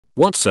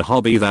What's a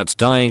hobby that's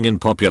dying in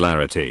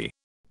popularity?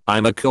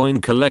 I'm a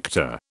coin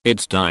collector,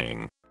 it's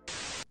dying.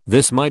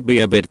 This might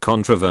be a bit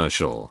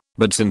controversial,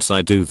 but since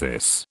I do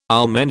this,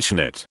 I'll mention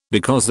it,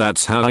 because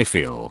that's how I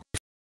feel.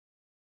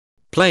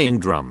 Playing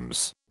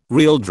drums.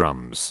 Real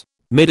drums.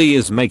 MIDI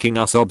is making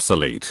us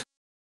obsolete.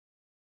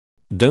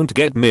 Don't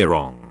get me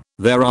wrong,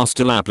 there are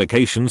still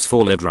applications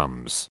for lead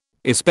drums,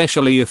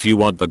 especially if you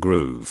want the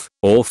groove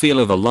or feel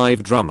of a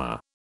live drummer.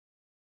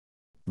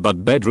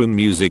 But bedroom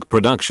music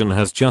production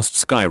has just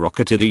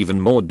skyrocketed even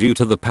more due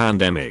to the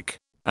pandemic,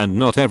 and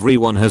not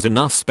everyone has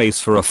enough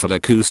space for a full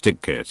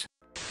acoustic kit.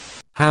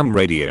 Ham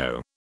radio.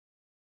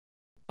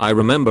 I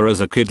remember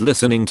as a kid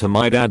listening to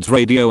my dad's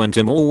radio and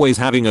him always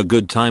having a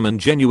good time and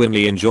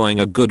genuinely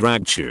enjoying a good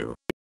rag chew.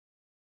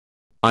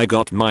 I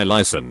got my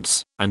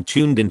license and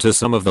tuned into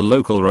some of the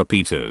local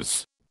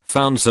repeaters.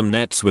 Found some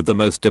nets with the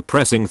most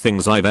depressing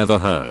things I've ever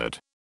heard.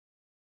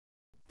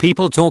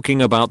 People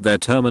talking about their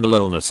terminal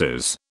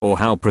illnesses or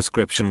how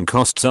prescription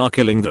costs are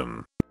killing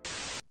them.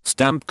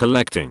 Stamp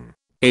collecting.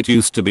 It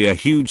used to be a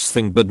huge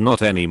thing but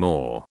not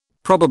anymore.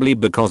 Probably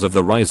because of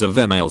the rise of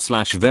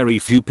email/very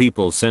few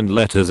people send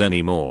letters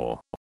anymore.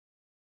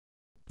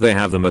 They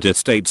have them at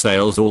estate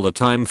sales all the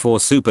time for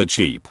super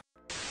cheap.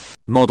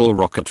 Model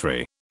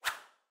rocketry.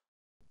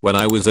 When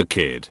I was a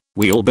kid,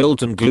 we all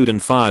built and glued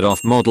and fired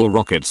off model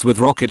rockets with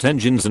rocket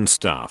engines and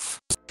stuff.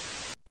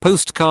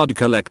 Postcard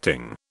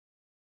collecting.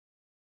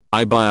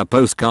 I buy a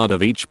postcard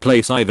of each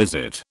place I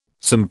visit.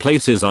 Some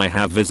places I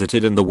have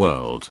visited in the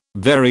world,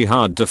 very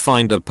hard to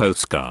find a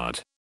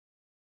postcard.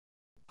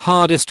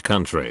 Hardest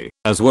country,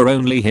 as we're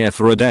only here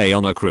for a day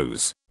on a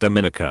cruise,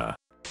 Dominica.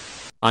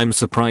 I'm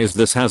surprised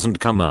this hasn't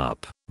come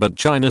up, but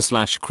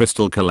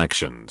China/crystal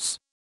collections.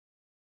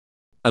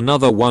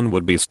 Another one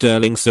would be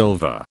sterling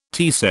silver,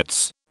 tea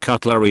sets,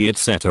 cutlery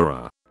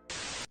etc.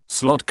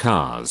 Slot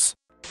cars.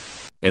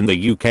 In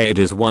the UK it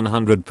is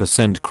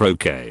 100%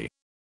 croquet.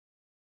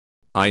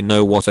 I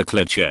know what a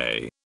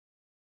cliché.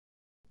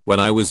 When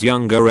I was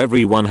younger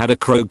everyone had a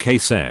croquet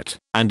set,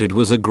 and it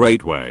was a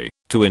great way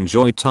to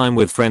enjoy time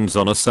with friends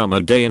on a summer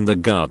day in the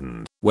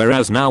garden,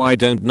 whereas now I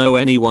don't know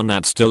anyone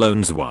that still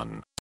owns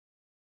one.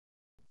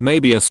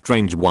 Maybe a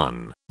strange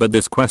one, but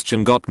this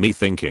question got me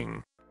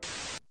thinking.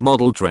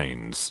 Model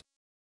trains.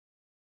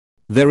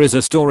 There is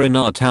a store in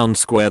our town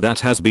square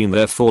that has been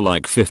there for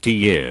like 50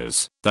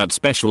 years that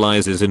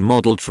specializes in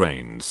model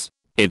trains.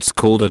 It's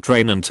called a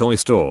train and toy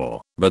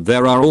store, but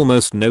there are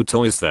almost no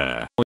toys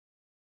there.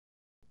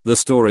 The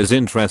store is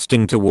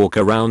interesting to walk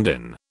around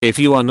in if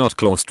you are not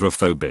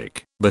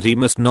claustrophobic, but he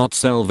must not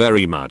sell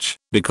very much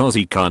because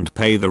he can't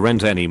pay the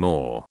rent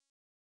anymore.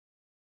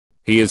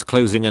 He is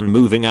closing and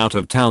moving out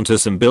of town to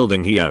some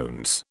building he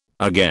owns.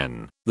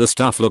 Again, the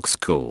stuff looks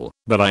cool,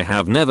 but I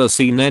have never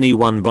seen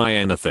anyone buy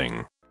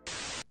anything.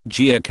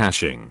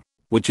 Geocaching,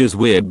 which is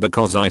weird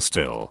because I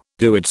still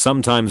do it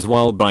sometimes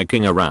while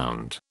biking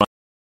around.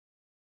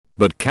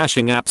 But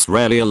caching apps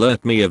rarely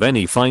alert me of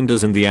any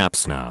finders in the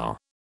apps now.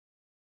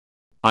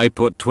 I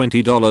put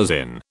 $20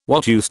 in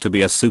what used to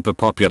be a super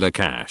popular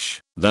cache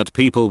that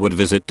people would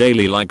visit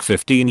daily like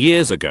 15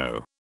 years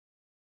ago.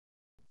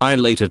 I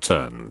later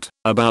turned,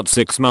 about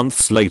 6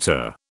 months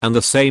later, and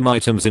the same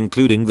items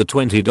including the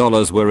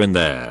 $20 were in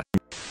there.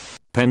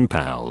 Pen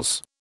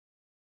pals.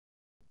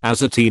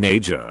 As a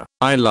teenager,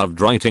 I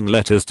loved writing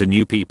letters to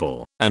new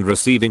people and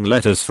receiving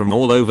letters from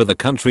all over the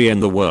country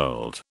and the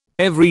world.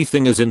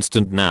 Everything is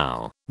instant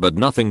now, but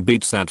nothing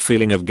beats that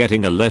feeling of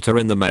getting a letter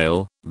in the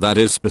mail that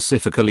is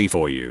specifically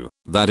for you,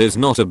 that is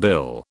not a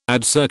bill,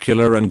 ad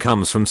circular and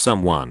comes from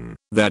someone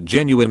that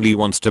genuinely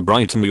wants to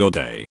brighten your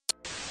day.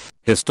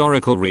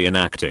 Historical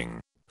reenacting.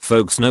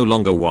 Folks no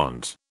longer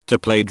want to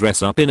play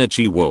dress up in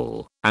itchy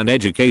wool and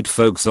educate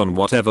folks on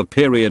whatever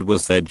period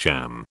was their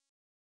jam.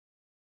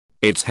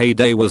 Its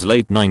heyday was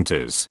late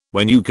 90s,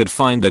 when you could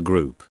find a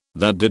group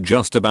that did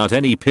just about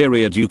any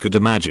period you could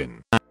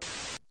imagine.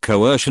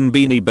 Coercion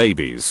Beanie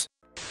Babies.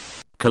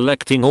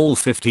 Collecting all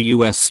 50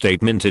 US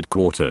state minted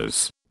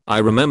quarters. I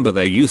remember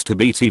there used to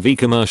be TV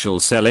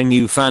commercials selling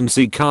you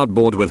fancy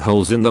cardboard with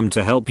holes in them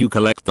to help you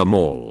collect them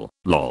all.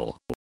 Lol.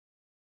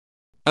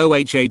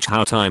 OHH,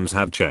 how times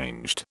have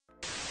changed.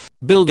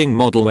 Building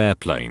model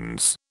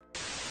airplanes.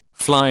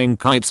 Flying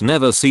kites,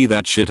 never see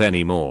that shit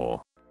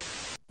anymore.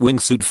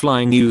 Wingsuit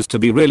flying used to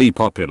be really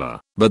popular,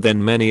 but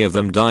then many of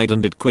them died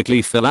and it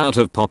quickly fell out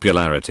of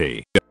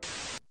popularity.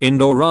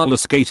 Indoor roller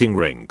skating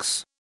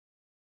rinks.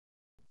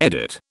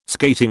 Edit.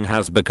 Skating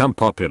has become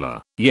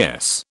popular,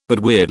 yes,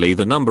 but weirdly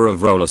the number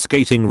of roller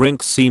skating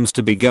rinks seems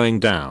to be going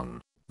down.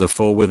 The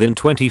 4 within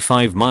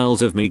 25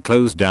 miles of me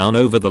closed down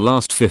over the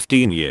last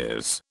 15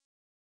 years.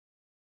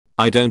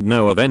 I don't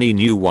know of any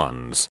new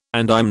ones,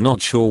 and I'm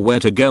not sure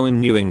where to go in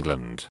New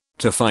England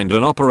to find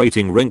an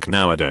operating rink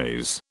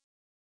nowadays.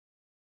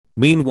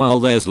 Meanwhile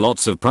there's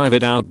lots of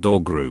private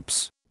outdoor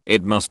groups.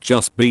 It must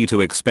just be too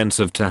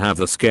expensive to have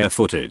the scare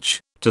footage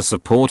to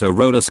support a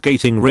roller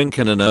skating rink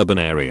in an urban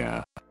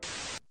area.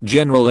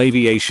 General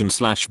aviation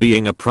 /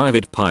 being a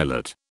private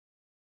pilot.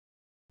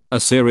 A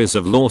series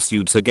of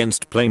lawsuits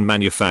against plane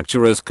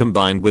manufacturers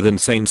combined with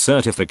insane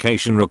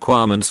certification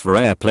requirements for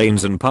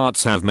airplanes and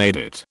parts have made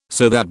it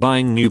so that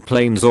buying new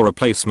planes or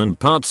replacement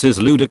parts is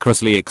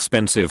ludicrously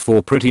expensive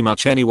for pretty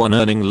much anyone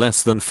earning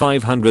less than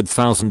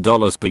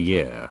 $500,000 per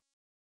year.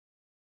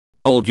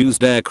 Old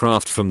used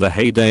aircraft from the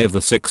heyday of the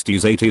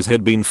 60s 80s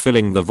had been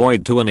filling the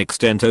void to an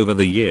extent over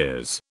the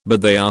years,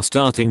 but they are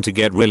starting to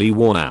get really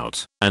worn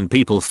out, and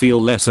people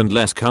feel less and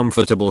less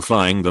comfortable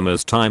flying them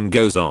as time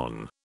goes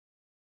on.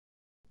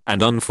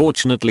 And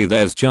unfortunately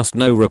there's just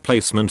no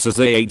replacements as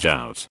they age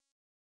out.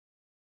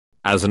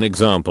 As an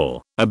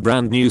example, a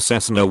brand new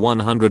Cessna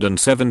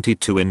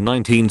 172 in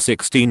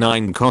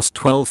 1969 cost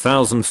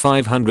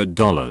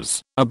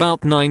 $12,500,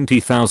 about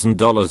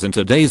 $90,000 in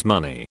today's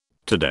money.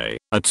 Today,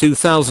 a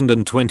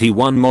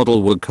 2021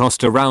 model would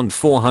cost around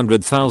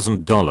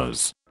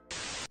 $400,000.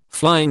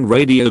 Flying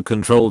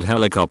radio-controlled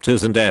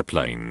helicopters and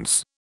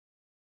airplanes.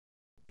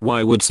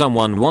 Why would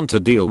someone want to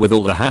deal with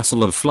all the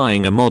hassle of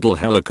flying a model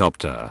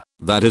helicopter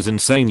that is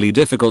insanely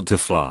difficult to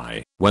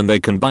fly when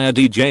they can buy a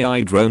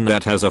DJI drone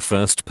that has a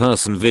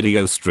first-person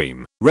video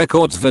stream,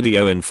 records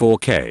video in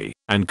 4K,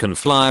 and can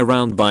fly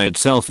around by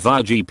itself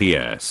via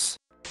GPS?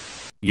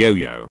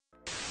 Yo-yo.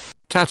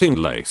 Tatting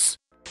lace.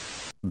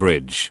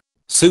 Bridge.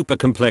 Super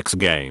complex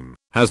game,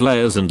 has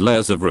layers and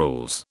layers of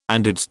rules,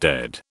 and it's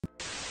dead.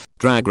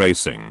 Drag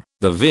racing,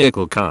 the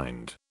vehicle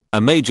kind. A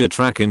major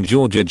track in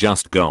Georgia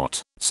just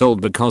got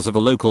sold because of a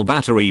local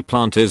battery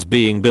plant is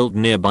being built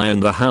nearby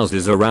and the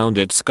houses around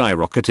it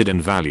skyrocketed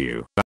in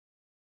value.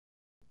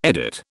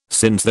 Edit.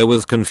 Since there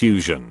was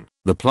confusion,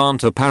 the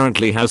plant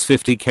apparently has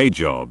 50k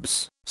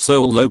jobs,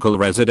 so local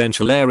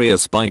residential area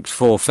spiked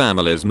for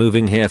families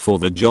moving here for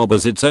the job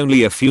as it's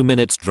only a few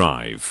minutes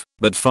drive,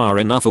 but far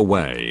enough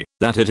away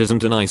that it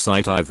isn't an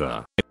eyesight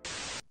either.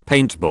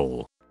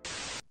 Paintball.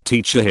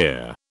 Teacher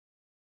here.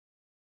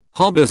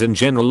 Hobbies in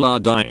general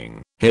are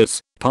dying. Here's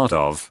part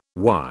of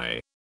why.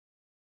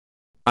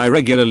 I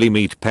regularly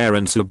meet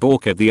parents who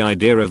balk at the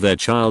idea of their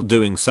child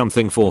doing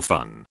something for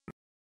fun.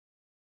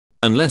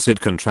 Unless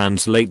it can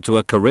translate to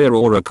a career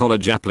or a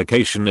college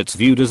application, it's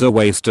viewed as a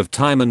waste of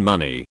time and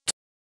money.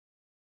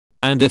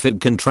 And if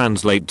it can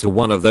translate to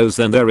one of those,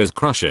 then there is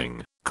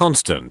crushing,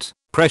 constant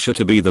pressure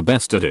to be the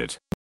best at it.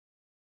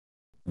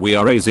 We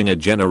are raising a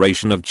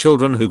generation of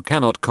children who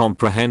cannot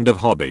comprehend of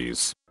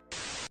hobbies.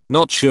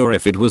 Not sure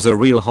if it was a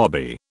real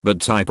hobby, but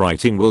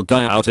typewriting will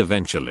die out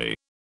eventually.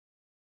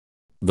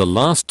 The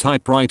last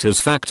typewriters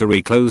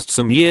factory closed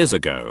some years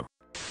ago.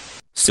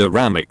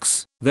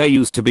 Ceramics. There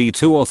used to be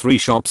 2 or 3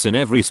 shops in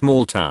every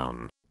small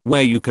town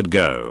where you could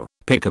go,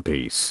 pick a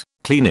piece,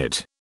 clean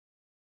it.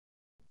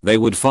 They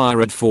would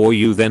fire it for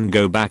you, then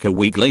go back a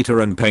week later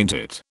and paint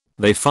it.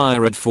 They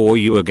fire it for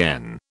you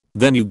again.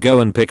 Then you go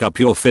and pick up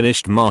your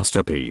finished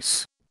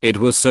masterpiece. It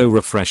was so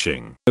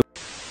refreshing.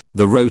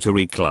 The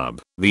Rotary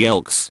Club, the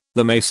Elks,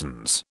 the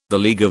Masons, the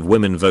League of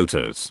Women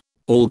Voters,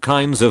 all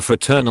kinds of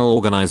fraternal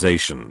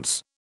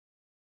organizations.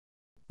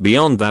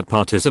 Beyond that,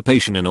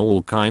 participation in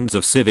all kinds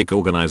of civic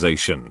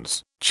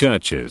organizations,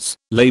 churches,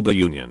 labor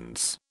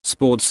unions,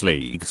 sports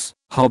leagues,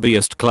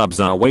 hobbyist clubs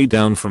are way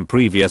down from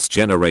previous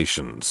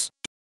generations.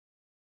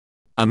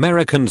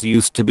 Americans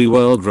used to be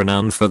world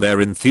renowned for their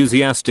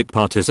enthusiastic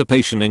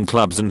participation in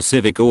clubs and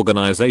civic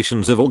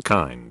organizations of all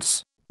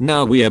kinds.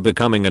 Now we are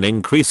becoming an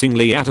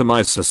increasingly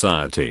atomized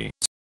society.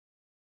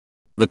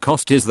 The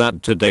cost is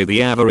that today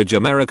the average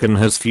American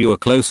has fewer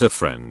closer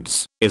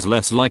friends, is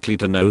less likely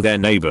to know their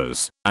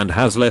neighbors, and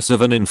has less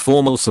of an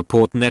informal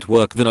support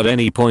network than at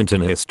any point in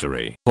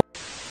history.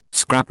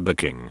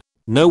 Scrapbooking.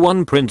 No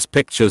one prints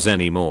pictures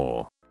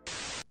anymore.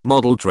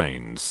 Model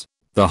trains.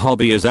 The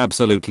hobby is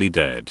absolutely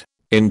dead.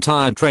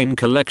 Entire train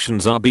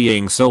collections are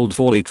being sold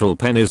for literal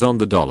pennies on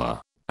the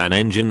dollar. An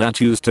engine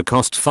that used to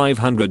cost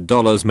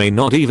 $500 may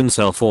not even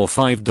sell for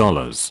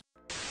 $5.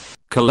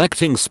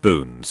 Collecting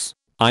spoons.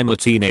 I'm a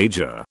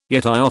teenager,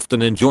 yet I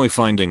often enjoy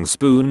finding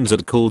spoons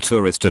at cool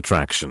tourist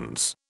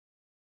attractions.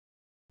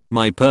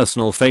 My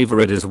personal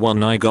favorite is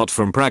one I got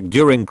from Prague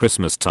during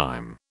Christmas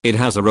time. It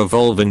has a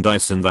revolving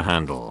dice in the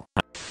handle.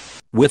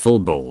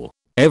 Wiffle ball.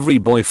 Every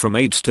boy from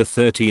 8 to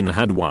 13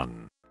 had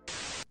one.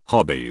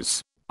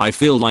 Hobbies. I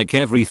feel like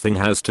everything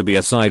has to be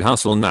a side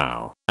hustle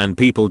now, and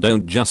people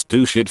don't just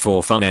do shit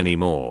for fun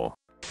anymore.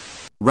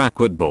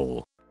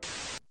 Racquetball.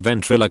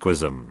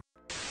 Ventriloquism.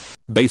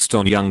 Based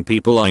on young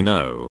people I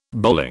know,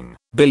 bowling,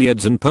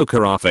 billiards and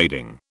poker are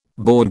fading.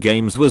 Board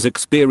games was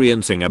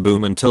experiencing a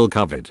boom until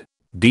COVID.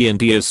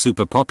 D&D is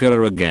super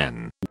popular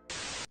again.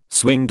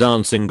 Swing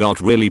dancing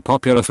got really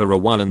popular for a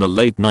while in the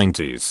late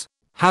 90s.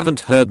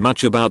 Haven't heard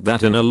much about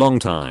that in a long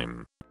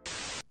time.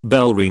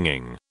 Bell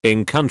ringing.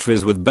 In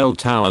countries with bell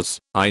towers,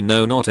 I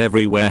know not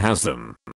everywhere has them.